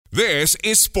This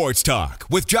is Sports Talk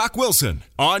with Jock Wilson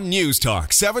on News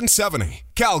Talk 770,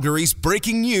 Calgary's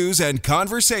breaking news and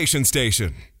conversation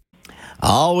station.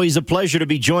 Always a pleasure to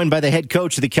be joined by the head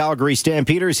coach of the Calgary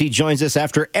Stampeders. He joins us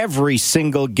after every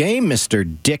single game. Mr.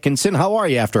 Dickinson, how are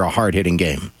you after a hard-hitting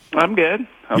game? I'm good.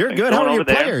 You're good. How are your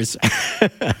players?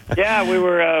 Yeah,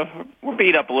 we're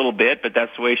beat up a little bit, but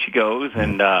that's the way she goes.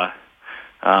 And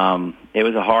it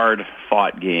was a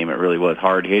hard-fought game. It really was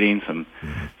hard hitting, some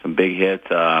big hits.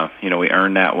 We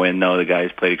earned that win, though. The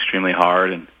guys played extremely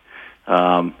hard,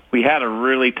 and we had a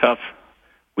really tough,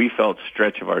 we felt,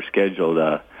 stretch of our schedule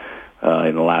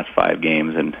in the last 5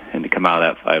 games, and to come out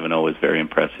of that 5-0 was very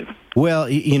impressive. Well,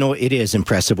 it is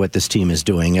impressive what this team is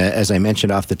doing. As I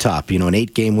mentioned off the top, an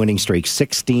 8-game winning streak,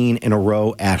 16 in a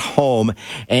row at home.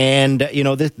 And,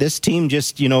 this team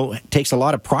just, takes a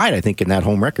lot of pride, I think, in that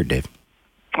home record, Dave.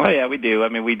 Oh, yeah, we do. I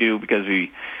mean, we do because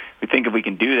we think if we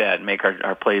can do that and make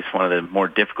our place one of the more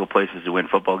difficult places to win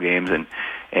football games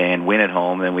and win at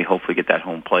home, then we hopefully get that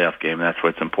home playoff game. That's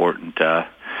what's important.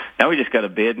 Now we just got to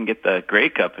bid and get the Grey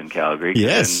Cup in Calgary.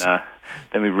 Yes. And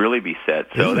then we'd really be set.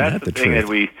 So that's the thing that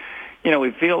we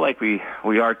feel like we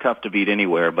are tough to beat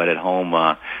anywhere, but at home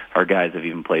our guys have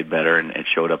even played better and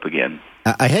showed up again.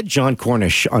 I had John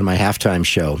Cornish on my halftime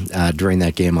show during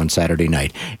that game on Saturday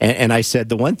night, and I said,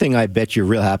 the one thing I bet you're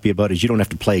real happy about is you don't have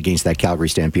to play against that Calgary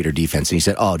Stampeder defense. And he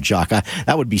said, oh, Jock,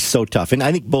 that would be so tough. And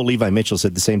I think Bo Levi Mitchell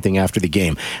said the same thing after the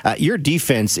game. Your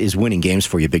defense is winning games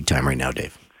for you big time right now,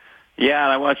 Dave. Yeah,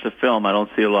 and I watched the film. I don't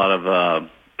see a lot of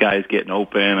guys getting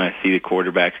open. I see the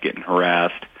quarterbacks getting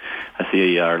harassed. I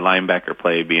see our linebacker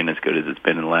play being as good as it's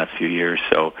been in the last few years.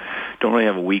 So don't really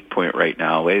have a weak point right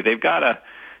now. They've got to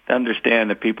understand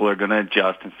that people are going to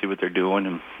adjust and see what they're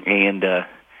doing and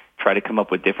try to come up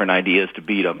with different ideas to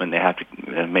beat them. And they have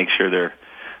to make sure they're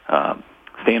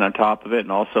staying on top of it.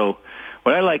 And also,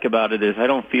 what I like about it is I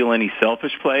don't feel any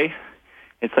selfish play.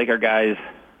 It's like our guys,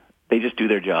 they just do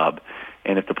their job.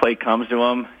 And if the play comes to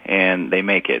them, and they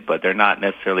make it, but they're not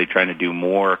necessarily trying to do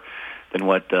more than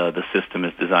what the system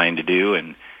is designed to do.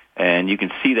 And you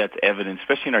can see that's evident,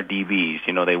 especially in our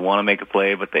DBs. They want to make a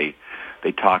play, but they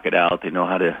talk it out. They know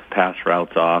how to pass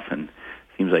routes off, and it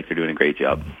seems like they're doing a great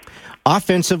job.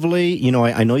 Offensively,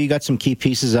 I know you got some key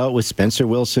pieces out with Spencer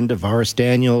Wilson, Tavares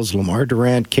Daniels, Lamar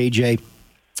Durant, KJ.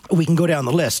 We can go down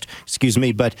the list,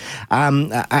 but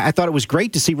I thought it was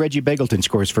great to see Reggie Begelton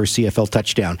score his first CFL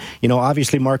touchdown.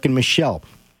 Obviously Mark and Michelle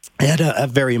had a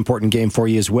very important game for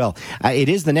you as well. It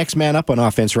is the next man up on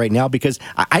offense right now because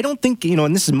I don't think,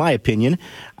 and this is my opinion,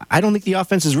 I don't think the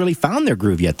offense has really found their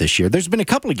groove yet this year. There's been a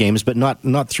couple of games, but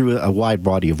not through a wide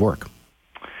body of work.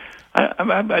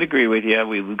 I'd agree with you.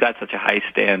 We've got such a high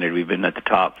standard. We've been at the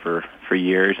top for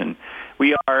years, and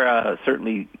we are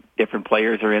certainly different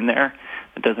players are in there.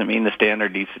 It doesn't mean the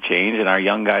standard needs to change, and our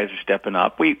young guys are stepping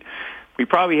up. We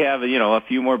probably have a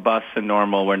few more busts than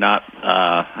normal. We're not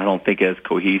I don't think as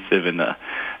cohesive and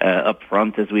up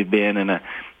front as we've been, and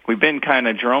we've been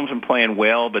Jerome's been playing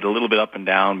well, but a little bit up and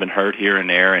down, been hurt here and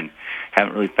there, and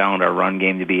haven't really found our run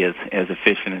game to be as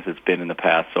efficient as it's been in the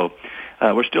past. So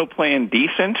we're still playing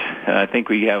decent. I think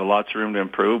we have lots of room to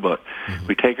improve, but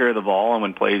we take care of the ball, and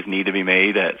when plays need to be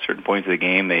made at certain points of the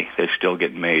game, they're still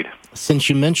getting made. Since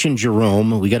you mentioned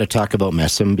Jerome, we got to talk about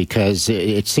Messam because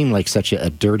it seemed like such a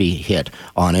dirty hit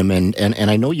on him, and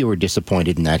I know you were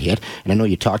disappointed in that hit, and I know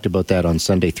you talked about that on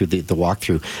Sunday through the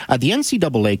walkthrough. The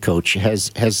NCAA coach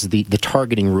has the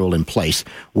targeting rule in place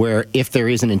where if there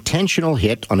is an intentional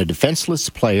hit on a defenseless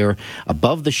player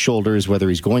above the shoulders, whether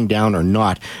he's going down or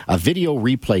not, a video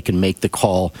replay can make the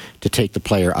call to take the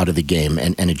player out of the game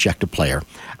and eject a player.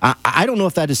 I don't know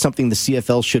if that is something the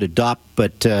CFL should adopt,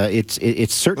 but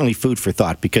it's certainly food for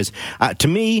thought because to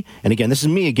me, and again, this is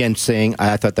me again saying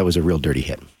I thought that was a real dirty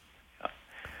hit.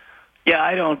 Yeah,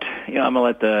 I don't. I'm going to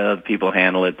let the people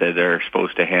handle it that they're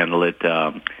supposed to handle it.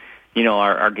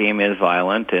 Our game is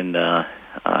violent, and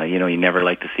you never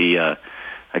like to see a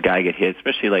guy get hit,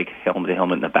 especially like helmet to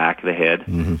helmet in the back of the head.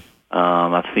 Mm-hmm.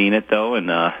 I've seen it though,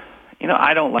 and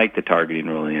I don't like the targeting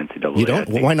rule in the NCAA. You don't?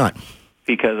 Why not?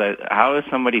 Because how is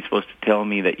somebody supposed to tell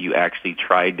me that you actually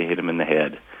tried to hit him in the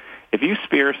head? If you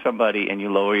spear somebody and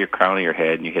you lower your crown of your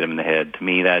head and you hit him in the head, to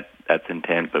me that's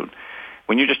intent. But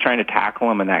when you're just trying to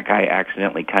tackle him and that guy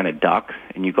accidentally kind of ducks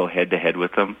and you go head-to-head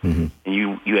with him, mm-hmm.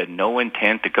 and you had no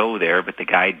intent to go there, but the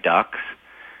guy ducks,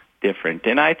 different.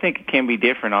 And I think it can be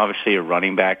different. Obviously, a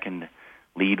running back can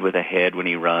lead with a head when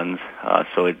he runs,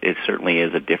 so it certainly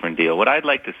is a different deal. What I'd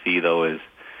like to see, though, is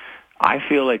I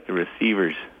feel like the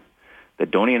receivers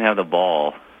that don't even have the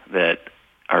ball, that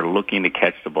are looking to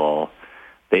catch the ball,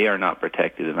 they are not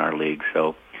protected in our league.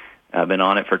 So I've been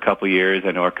on it for a couple of years.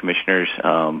 I know our commissioner's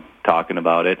talking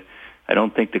about it. I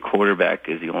don't think the quarterback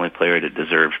is the only player that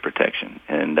deserves protection.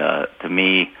 And to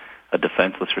me, a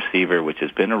defenseless receiver, which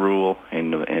has been a rule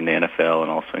in the NFL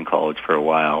and also in college for a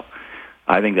while,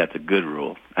 I think that's a good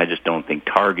rule. I just don't think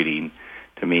targeting,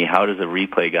 to me, how does a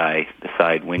replay guy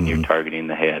decide when you're targeting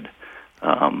the head?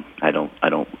 I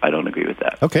don't agree with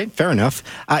that. Okay, fair enough.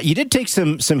 You did take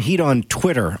some heat on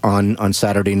Twitter on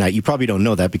Saturday night. You probably don't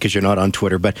know that because you're not on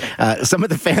Twitter, but some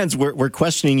of the fans were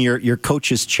questioning your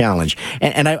coach's challenge.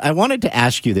 And I wanted to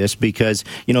ask you this because,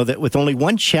 you know, that with only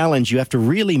one challenge, you have to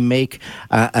really make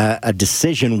a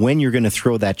decision when you're going to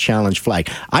throw that challenge flag.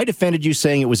 I defended you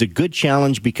saying it was a good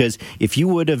challenge because if you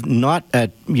would have not,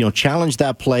 challenged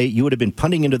that play, you would have been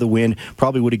punting into the wind,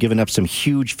 probably would have given up some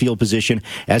huge field position.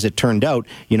 As it turned out,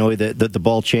 the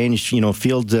ball changed,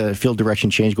 field direction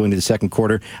changed going to the second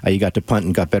quarter. You got to punt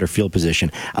and got better field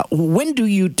position. When do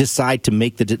you decide to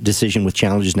make the decision with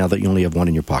challenges now that you only have one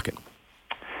in your pocket?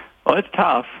 Well, it's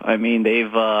tough. I mean,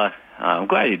 I'm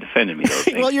glad you defended me, though.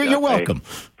 Well, you're welcome. I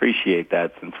appreciate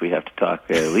that since we have to talk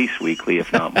at least weekly,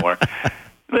 if not more.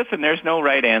 Listen, there's no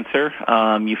right answer.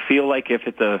 You feel like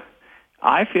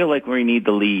I feel like we need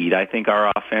the lead. I think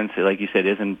our offense, like you said,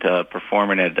 isn't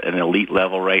performing at an elite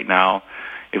level right now.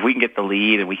 If we can get the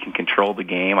lead and we can control the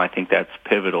game, I think that's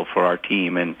pivotal for our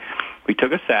team. And we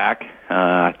took a sack.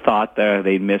 I thought that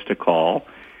they missed a call.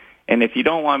 And if you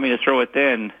don't want me to throw it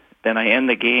then I end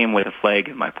the game with a flag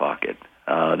in my pocket.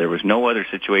 There was no other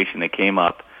situation that came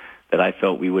up that I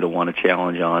felt we would have won a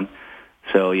challenge on.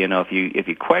 So, if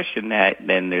you question that,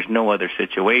 then there's no other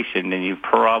situation, then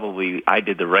I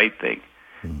did the right thing.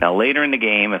 Now, later in the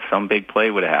game, if some big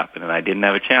play would have happened and I didn't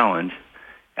have a challenge,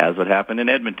 as what happened in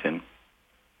Edmonton,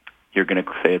 you're going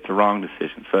to say it's a wrong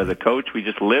decision. So as a coach, we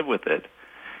just live with it,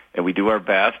 and we do our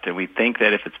best, and we think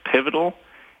that if it's pivotal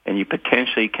and you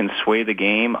potentially can sway the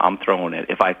game, I'm throwing it.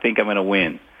 If I think I'm going to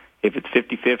win. If it's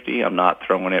 50-50, I'm not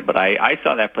throwing it. But I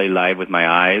saw that play live with my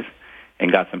eyes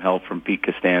and got some help from Pete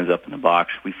Costanza up in the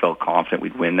box. We felt confident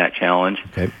we'd win that challenge,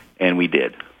 and we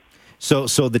did. So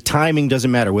the timing doesn't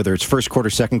matter, whether it's first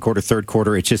quarter, second quarter, third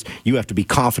quarter. It's just you have to be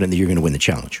confident that you're going to win the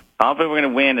challenge. Confident we're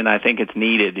going to win, and I think it's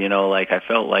needed. I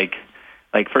felt like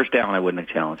first down, I wouldn't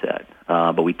have challenged that.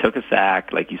 But we took a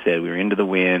sack. Like you said, we were into the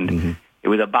wind. Mm-hmm. It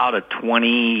was about a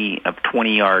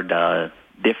 20-yard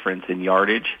difference in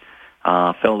yardage.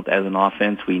 Felt as an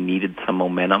offense we needed some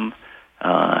momentum.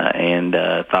 And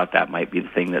thought that might be the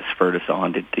thing that spurred us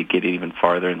on to get even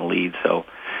farther in the lead. So,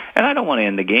 and I don't want to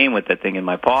end the game with that thing in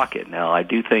my pocket. Now, I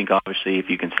do think, obviously, if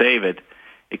you can save it,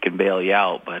 it can bail you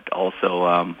out. But also,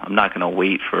 I'm not going to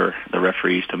wait for the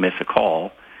referees to miss a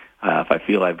call. If I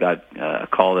feel I've got a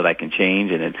call that I can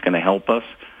change and it's going to help us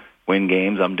win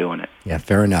games, I'm doing it. Yeah,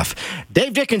 fair enough.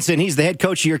 Dave Dickenson, he's the head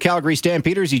coach of your Calgary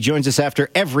Stampeders. He joins us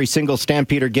after every single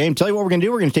Stampeder game. Tell you what we're going to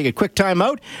do. We're going to take a quick time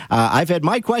out. I've had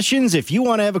my questions. If you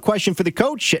want to have a question for the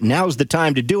coach, now's the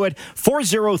time to do it.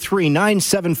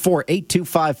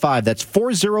 403-974-8255. That's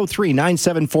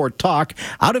 403-974-TALK.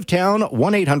 Out of town,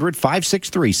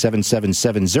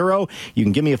 1-800-563-7770. You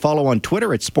can give me a follow on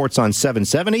Twitter at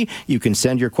SportsOn770. You can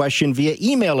send your question via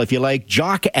email if you like,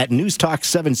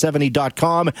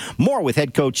 jock@newstalk770.com. More with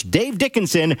head coach Dave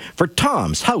Dickenson for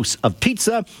Tom's House of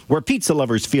Pizza, where pizza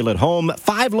lovers feel at home.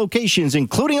 5 locations,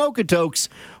 including Okotoks.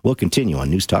 We'll continue on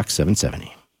News Talk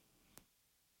 770.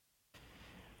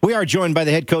 We are joined by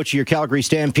the head coach of your Calgary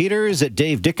Stampeders,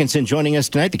 Dave Dickenson, joining us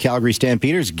tonight. The Calgary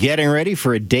Stampeders getting ready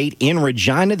for a date in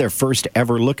Regina, their first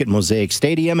ever look at Mosaic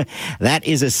Stadium. That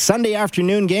is a Sunday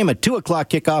afternoon game, a 2 o'clock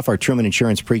kickoff. Our Truman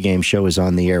Insurance pregame show is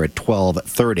on the air at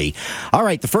 12:30. All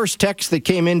right, the first text that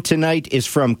came in tonight is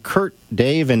from Kurt,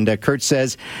 Dave, and Kurt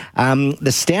says,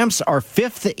 the Stamps are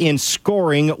 5th in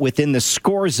scoring within the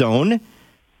score zone.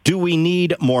 Do we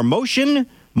need more motion,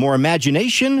 more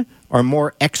imagination, or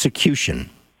more execution?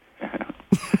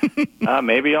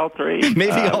 Maybe all three.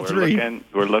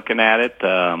 We're looking at it.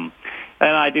 And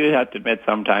I do have to admit,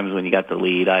 sometimes when you got the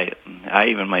lead, I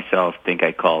even myself think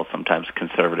I call sometimes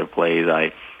conservative plays.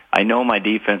 I know my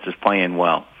defense is playing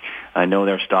well. I know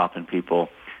they're stopping people.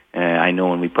 I know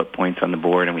when we put points on the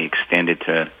board and we extend it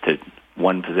to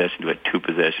one possession to a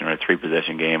 2-possession or a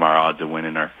 3-possession game, our odds of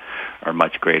winning are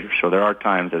much greater. So there are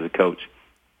times as a coach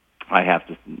I have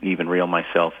to even reel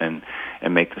myself in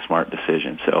and make the smart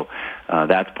decision. So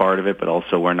that's part of it, but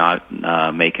also we're not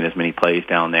making as many plays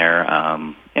down there.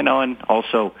 And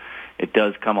also it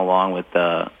does come along with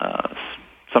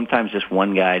sometimes just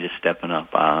one guy just stepping up.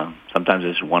 Sometimes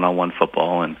it's one-on-one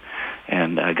football, and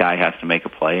a guy has to make a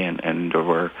play, and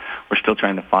we're still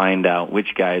trying to find out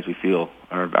which guys we feel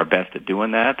are best at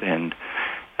doing that. And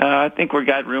I think we've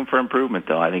got room for improvement,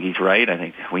 though. I think he's right. I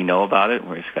think we know about it.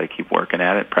 We just got to keep working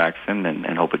at it, practicing,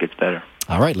 and hope it gets better.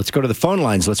 All right, let's go to the phone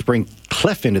lines. Let's bring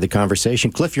Cliff into the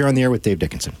conversation. Cliff, you're on the air with Dave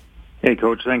Dickenson. Hey,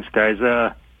 Coach. Thanks, guys.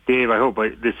 Dave, I hope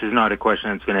this is not a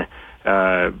question that's going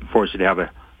to force you to have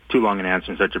too long an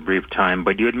answer in such a brief time.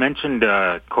 But you had mentioned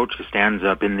Coach stands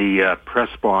up in the press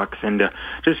box, and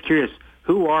just curious,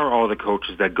 who are all the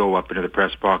coaches that go up into the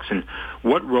press box, and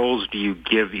what roles do you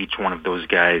give each one of those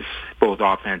guys, both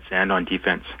offense and on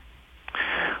defense?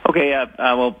 Okay,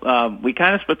 we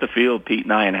kind of split the field, Pete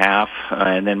and I, in half,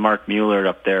 and then Mark Mueller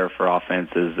up there for offense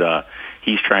is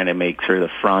he's trying to make sure the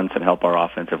fronts and help our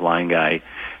offensive line guy,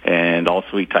 and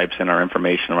also he types in our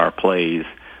information of our plays,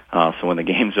 so when the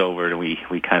game's over,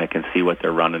 we kind of can see what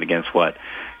they're running against what.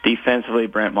 Defensively,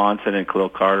 Brent Monson and Khalil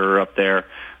Carter are up there.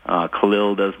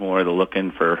 Khalil does more of the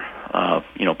looking for,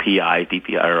 PI,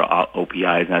 DPI, or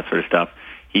OPIs and that sort of stuff.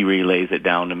 He relays it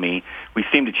down to me. We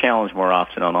seem to challenge more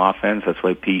often on offense. That's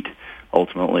why Pete,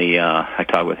 ultimately, I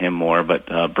talk with him more.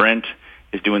 But Brent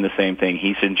is doing the same thing.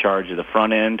 He's in charge of the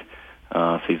front end.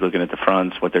 So he's looking at the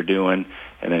fronts, what they're doing.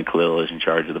 And then Khalil is in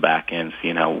charge of the back end,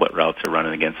 seeing what routes are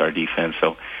running against our defense.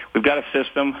 So we've got a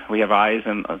system. We have eyes,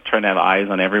 and trying to have eyes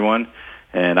on everyone.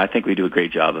 And I think we do a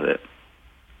great job of it.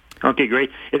 Okay, great.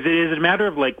 Is it a matter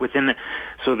of like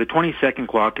so the 20-second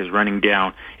clock is running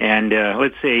down, and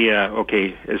let's say,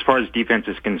 as far as defense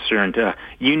is concerned,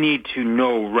 you need to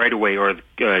know right away, or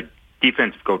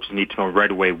defensive coaches need to know right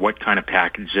away what kind of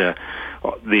package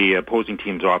the opposing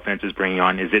team's offense is bringing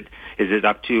on. Is it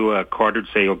up to Carter to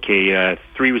say, okay,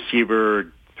 3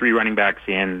 receiver, 3 running backs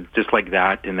in, just like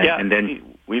that, and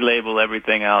then we label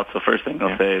everything out. So first thing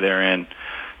they'll say they're in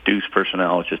deuce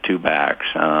personnel, which is 2 backs,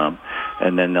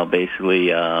 and then they'll basically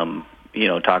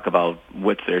talk about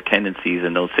what's their tendencies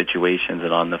in those situations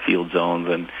and on the field zones,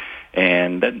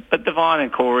 but Devon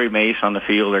and Corey Mace on the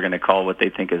field are going to call what they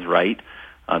think is right.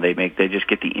 They just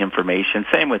get the information.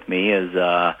 Same with me, as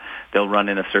they'll run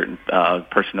in a certain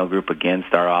personnel group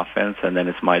against our offense, and then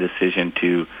it's my decision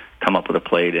to come up with a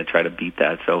play to try to beat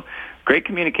that. So great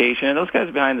communication. And those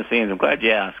guys behind the scenes, I'm glad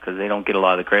you asked, because they don't get a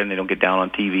lot of the credit, and they don't get down on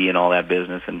TV and all that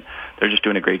business, and they're just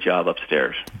doing a great job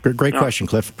upstairs. Great question,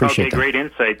 Cliff. Appreciate that. Great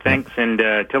insight. Thanks. And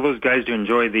tell those guys to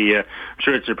enjoy I'm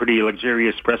sure it's a pretty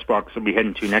luxurious press box we'll be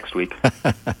heading to next week.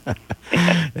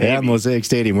 Yeah, Mosaic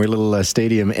Stadium. We're a little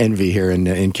stadium envy here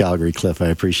in Calgary, Cliff. I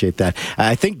appreciate that.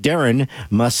 I think Darren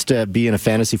must be in a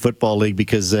fantasy football league,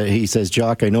 because he says,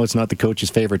 Jock, I know it's not the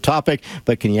coach's favorite topic,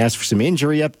 but can you ask for some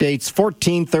injury updates?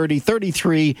 14, 30,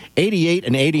 33, 88,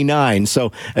 and 89.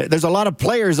 So there's a lot of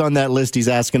players on that list he's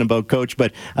asking about, Coach,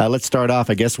 but let's start off.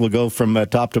 I guess we'll go from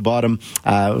top to bottom.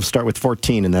 We'll start with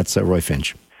 14, and that's Roy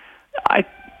Finch.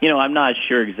 I'm not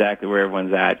sure exactly where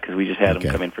everyone's at, because we just had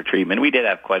them come in for treatment. We did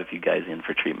have quite a few guys in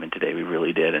for treatment today. We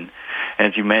really did. And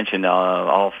as you mentioned,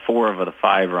 all 4 of the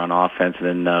 5 are on offense.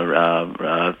 And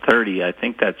then 30, I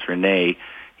think that's Renee.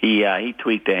 He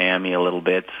tweaked the hammy a little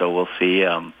bit, so we'll see.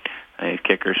 He's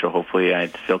kicker, so hopefully I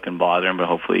still can bother him, but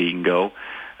hopefully he can go.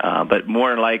 But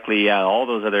more likely, all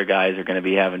those other guys are going to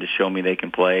be having to show me they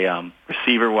can play.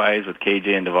 Receiver-wise, with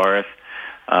KJ and Tavares,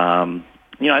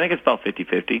 I think it's about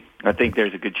 50-50. I think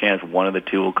there's a good chance one of the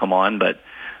 2 will come on, but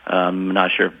I'm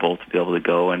not sure if both will be able to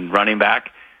go. And running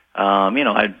back,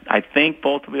 I think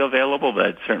both will be available,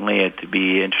 but certainly it'd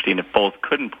be interesting if both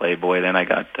couldn't play. Boy, then I'm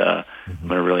going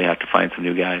to really have to find some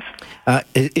new guys.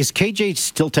 Is KJ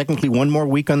still technically one more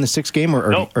week on the 6th game,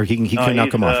 or he can now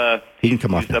come off? He can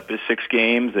come off. He's up his 6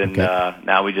 games, and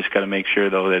now we just got to make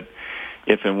sure, though, that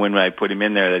if and when I put him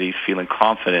in there, that he's feeling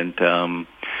confident.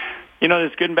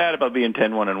 There's good and bad about being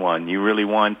 10-1-1. You really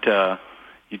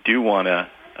you do want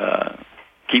to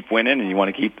keep winning, and you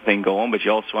want to keep the thing going, but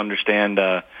you also understand,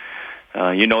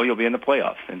 you'll be in the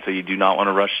playoffs, and so you do not want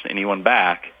to rush anyone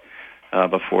back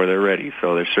before they're ready.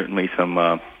 So there's certainly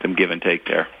some give and take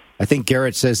there. I think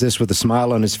Garrett says this with a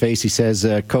smile on his face. He says,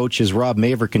 Coach, is Rob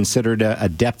Maver considered a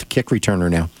depth kick returner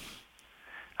now?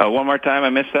 One more time,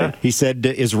 I missed that. He said,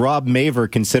 is Rob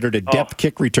Maver considered a depth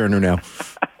kick returner now?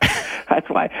 That's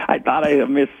why I thought I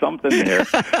missed something there.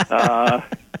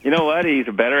 You know what? He's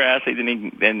a better athlete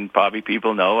than probably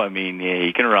people know. I mean,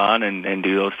 he can run and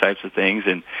do those types of things,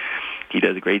 and he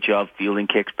does a great job fielding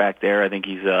kicks back there. I think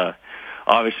he's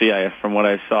obviously, from what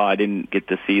I saw, I didn't get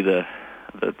to see the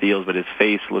deals, but his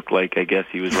face looked like, I guess,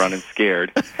 he was running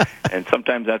scared. And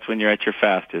sometimes that's when you're at your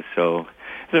fastest. So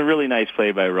it's a really nice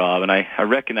play by Rob, and I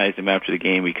recognized him after the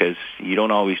game, because you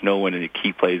don't always know when a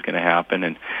key play is going to happen,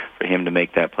 and for him to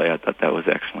make that play, I thought that was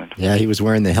excellent. Yeah, he was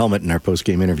wearing the helmet in our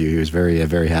post-game interview. He was very,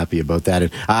 very happy about that.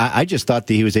 And I just thought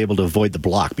that he was able to avoid the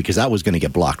block, because that was going to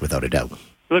get blocked without a doubt.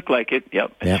 Looked like it.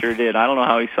 Yep, it sure did. I don't know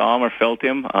how he saw him or felt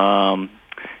him.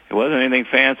 It wasn't anything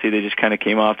fancy. They just kind of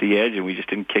came off the edge, and we just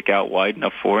didn't kick out wide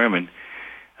enough for him. And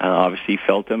obviously, he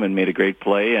felt him and made a great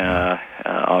play.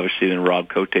 Obviously, then Rob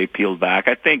Cote peeled back.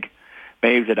 I think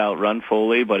Maves had outrun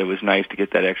Foley, but it was nice to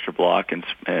get that extra block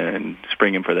and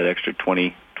spring him for that extra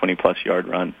 20-plus yard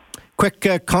run.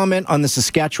 Quick comment on the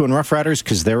Saskatchewan Roughriders,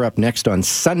 because they're up next on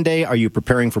Sunday. Are you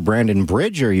preparing for Brandon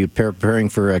Bridge, or are you preparing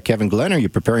for Kevin Glenn, or are you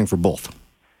preparing for both?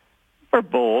 For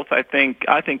both. I think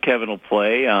Kevin will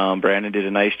play. Brandon did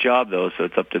a nice job, though, so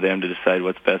it's up to them to decide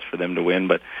what's best for them to win.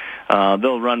 But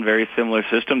they'll run very similar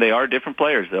system. They are different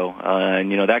players, though, and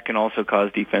that can also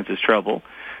cause defenses trouble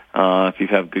if you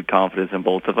have good confidence in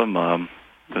both of them.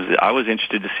 I was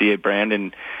interested to see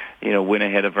Brandon, win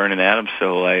ahead of Vernon Adams,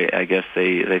 so I guess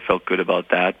they felt good about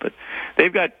that. But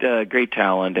they've got great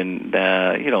talent, and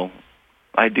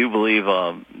I do believe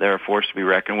they're a force to be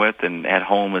reckoned with, and at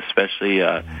home especially,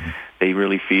 they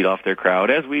really feed off their crowd,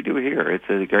 as we do here. It's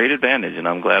a great advantage, and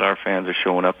I'm glad our fans are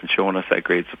showing up and showing us that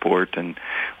great support, and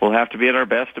we'll have to be at our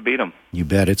best to beat them. You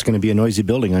bet. It's going to be a noisy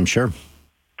building, I'm sure.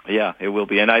 Yeah, it will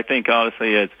be, and I think,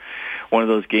 honestly, it's one of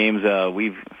those games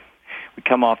we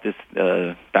come off this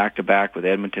back-to-back with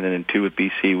Edmonton and then 2 with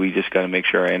BC. We just got to make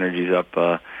sure our energy's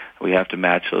up. We have to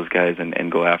match those guys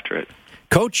and go after it.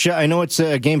 Coach, I know it's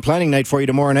a game planning night for you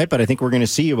tomorrow night, but I think we're going to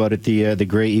see you out at the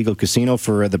Grey Eagle Casino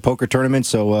for the poker tournament,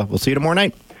 so we'll see you tomorrow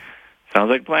night. Sounds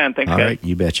like a plan. Thanks, guys. All right,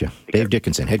 you betcha. Dave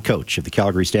Dickinson, head coach of the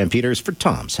Calgary Stampeders for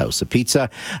Tom's House of Pizza.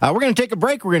 We're going to take a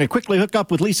break. We're going to quickly hook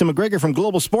up with Lisa McGregor from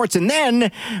Global Sports. And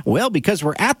then, because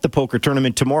we're at the poker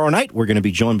tournament tomorrow night, we're going to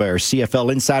be joined by our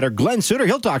CFL insider, Glenn Suter.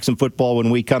 He'll talk some football when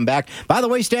we come back. By the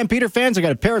way, Stampeder fans, I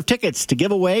got a pair of tickets to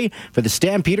give away for the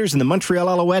Stampeders and the Montreal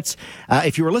Alouettes.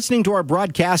 If you were listening to our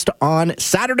broadcast on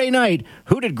Saturday night,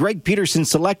 who did Greg Peterson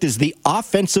select as the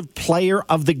offensive player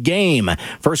of the game?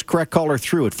 First correct caller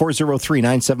through at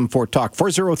 403-974-TALK,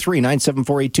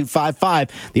 403-974-8255.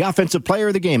 The offensive player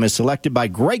of the game is selected by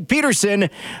Greg Peterson.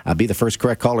 Be the first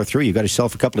correct caller through. You got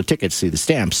yourself a couple of tickets to the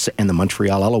Stamps and the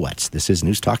Montreal Alouettes. This is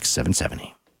News Talk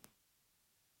 770.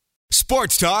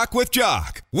 Sports Talk with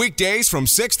Jock. Weekdays from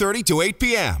 6:30 to 8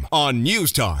 p.m. on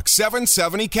News Talk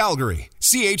 770 Calgary,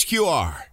 CHQR.